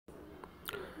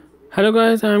Hello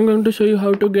guys, I am going to show you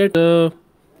how to get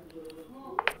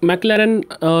McLaren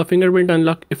fingerprint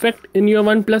unlock effect in your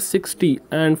OnePlus 6T,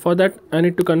 and for that I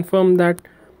need to confirm that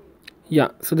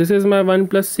so this is my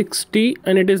OnePlus 6T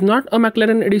and it is not a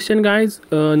McLaren edition guys,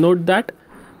 note that.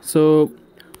 So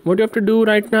what you have to do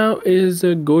right now is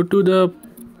go to the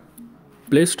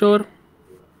Play Store,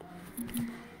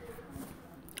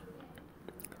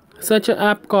 search an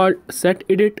app called Set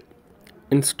Edit,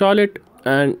 install it,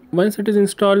 and once it is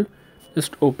installed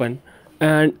just open.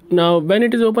 And now when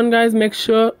it is open guys, make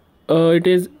sure it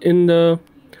is in the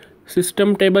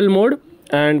system table mode,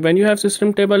 and when you have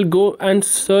system table, go and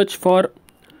search for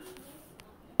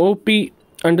op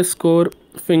underscore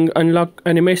unlock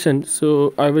animation.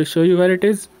 So I will show you where it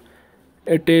is.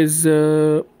 It is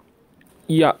so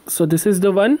this is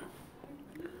the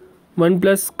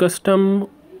OnePlus custom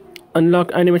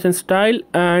unlock animation style,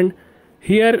 and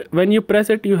here when you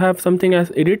press it you have something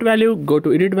as edit value. Go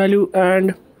to edit value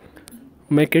and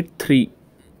make it 3.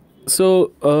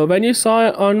 So when you saw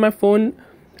on my phone,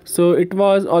 so it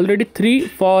was already 3.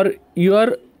 For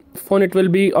your phone it will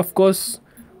be of course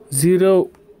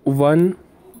 0, 1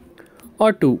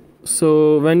 or 2.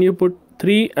 So when you put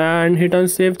 3 and hit on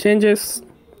save changes,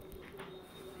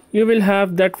 you will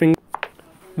have that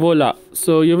voila,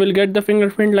 so you will get the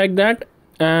fingerprint like that.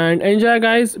 And enjoy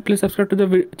guys, please subscribe to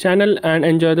the channel and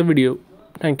enjoy the video.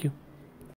 Thank you.